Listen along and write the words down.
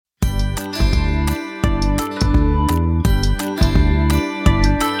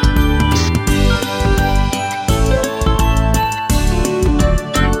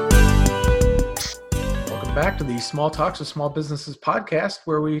to the Small Talks with Small Businesses podcast,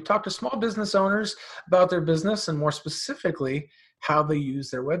 where we talk to small business owners about their business and more specifically, how they use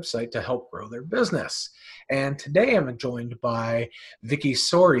their website to help grow their business. And today I'm joined by Vicki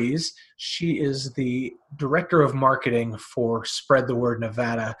Soares. She is the Director of Marketing for Spread the Word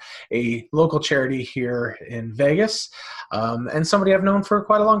Nevada, a local charity here in Vegas, and somebody I've known for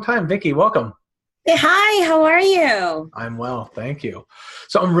quite a long time. Vicki, welcome. Hey, hi, how are you? I'm well, thank you.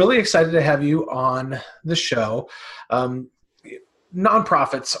 So I'm really excited to have you on the show.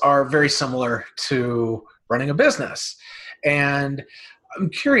 Nonprofits are very similar to running a business. And I'm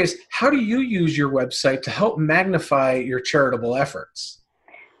curious, how do you use your website to help magnify your charitable efforts?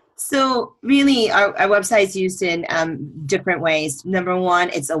 So really, our website is used in different ways. Number one,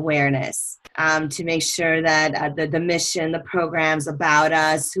 it's awareness. To make sure that the mission, the programs about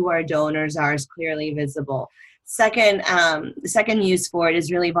us, who our donors are, is clearly visible. Second, the second use for it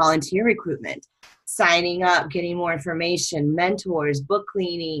is really volunteer recruitment, signing up, getting more information, mentors, book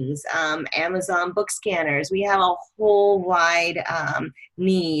cleanings, Amazon book scanners. We have a whole wide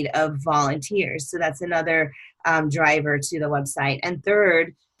need of volunteers. So that's another driver to the website. And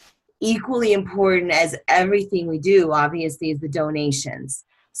third, equally important as everything we do, obviously, is the donations.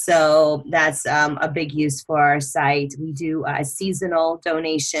 So that's a big use for our site. We do seasonal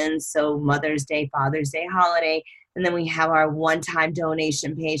donations, so Mother's Day, Father's Day, holiday, and then we have our one-time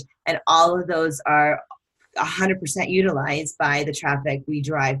donation page, and all of those are 100% utilized by the traffic we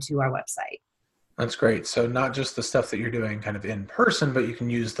drive to our website. That's great. So not just the stuff that you're doing kind of in person, but you can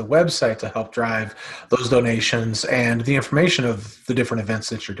use the website to help drive those donations and the information of the different events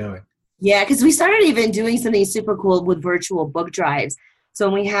that you're doing. Yeah, because we started even doing something super cool with virtual book drives. So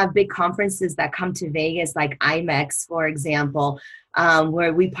when we have big conferences that come to Vegas, like IMEX, for example,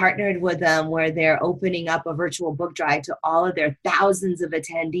 where we partnered with them, where they're opening up a virtual book drive to all of their thousands of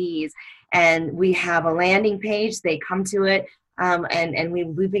attendees. And we have a landing page, they come to it, and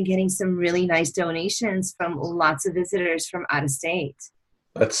we've been getting some really nice donations from lots of visitors from out of state.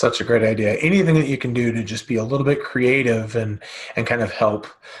 That's such a great idea. Anything that you can do to just be a little bit creative and kind of help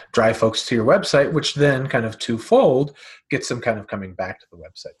drive folks to your website, which then kind of twofold gets them kind of coming back to the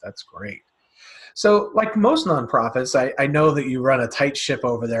website. That's great. So like most nonprofits, I know that you run a tight ship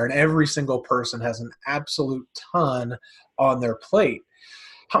over there and every single person has an absolute ton on their plate.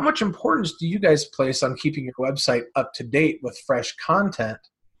 How much importance do you guys place on keeping your website up to date with fresh content?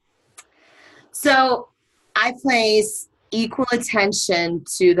 So I place equal attention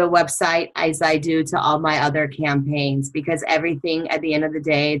to the website as I do to all my other campaigns, because everything at the end of the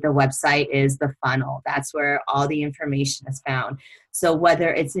day, the website is the funnel. That's where all the information is found. So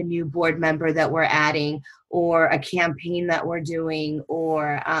whether it's a new board member that we're adding, or a campaign that we're doing,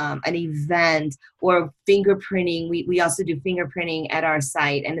 or an event, or fingerprinting, we also do fingerprinting at our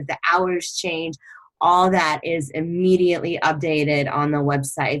site. And if the hours change, all that is immediately updated on the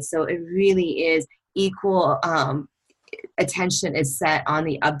website. So it really is equal attention is set on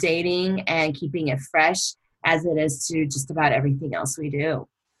the updating and keeping it fresh as it is to just about everything else we do.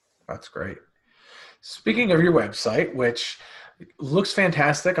 That's great. Speaking of your website, which looks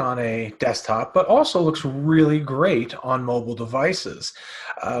fantastic on a desktop, but also looks really great on mobile devices.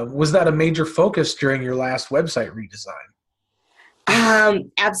 Was that a major focus during your last website redesign?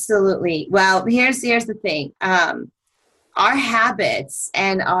 Absolutely. Well, here's the thing. Our habits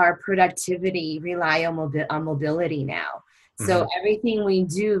and our productivity rely on mobility now. So everything we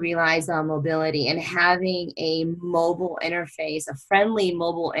do relies on mobility, and having a mobile interface, a friendly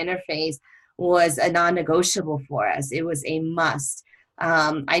mobile interface, was a non-negotiable for us. It was a must.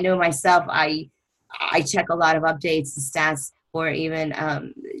 I know myself, I check a lot of updates, the stats, or even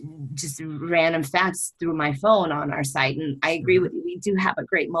just random facts through my phone on our site. And I agree with you. We do have a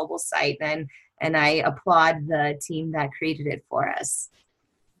great mobile site, and I applaud the team that created it for us.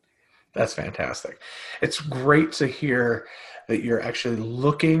 That's fantastic. It's great to hear that you're actually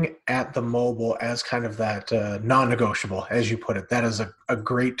looking at the mobile as kind of that non-negotiable, as you put it. That is a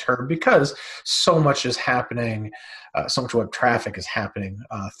great term, because so much is happening, so much web traffic is happening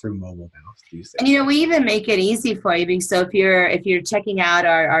through mobile now these days. And we even make it easy for you. So if you're checking out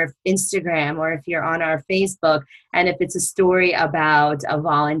our Instagram, or if you're on our Facebook, and if it's a story about a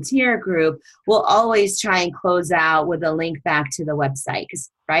volunteer group, we'll always try and close out with a link back to the website.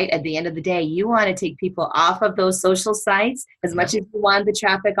 Because right at the end of the day, you want to take people off of those social sites as much as you want the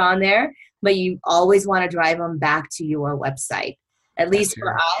traffic on there, but you always want to drive them back to your website. At least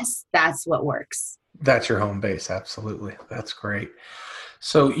for us, that's what works. That's your home base. Absolutely. That's great.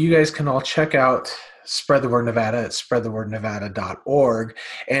 So you guys can all check out Spread the Word Nevada at spreadthewordnevada.org.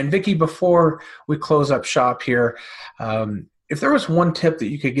 And Vicki, before we close up shop here, if there was one tip that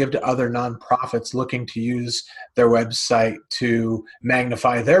you could give to other nonprofits looking to use their website to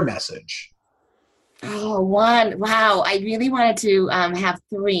magnify their message. Oh, one. Wow. I really wanted to have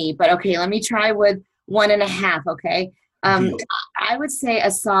three, but okay, let me try with 1.5. Okay. Deal. I would say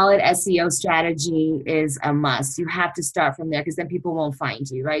a solid SEO strategy is a must. You have to start from there because then people won't find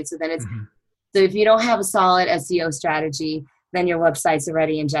you, right? So then so if you don't have a solid SEO strategy, then your website's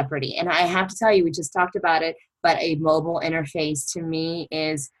already in jeopardy. And I have to tell you, we just talked about it, but a mobile interface to me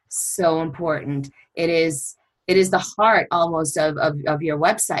is so important. It is the heart almost of your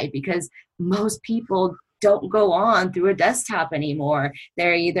website, because most people don't go on through a desktop anymore.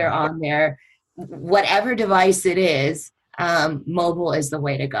 They're either on their whatever device it is. Mobile is the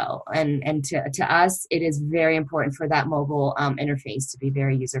way to go. And to us, it is very important for that mobile interface to be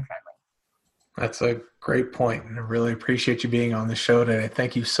very user-friendly. That's a great point, and I really appreciate you being on the show today.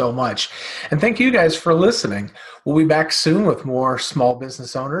 Thank you so much. And thank you guys for listening. We'll be back soon with more small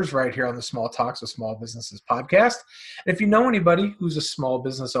business owners right here on the Small Talks with Small Businesses podcast. And if you know anybody who's a small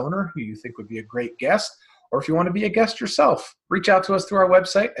business owner who you think would be a great guest, or if you want to be a guest yourself, reach out to us through our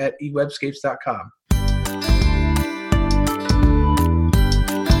website at ewebscapes.com.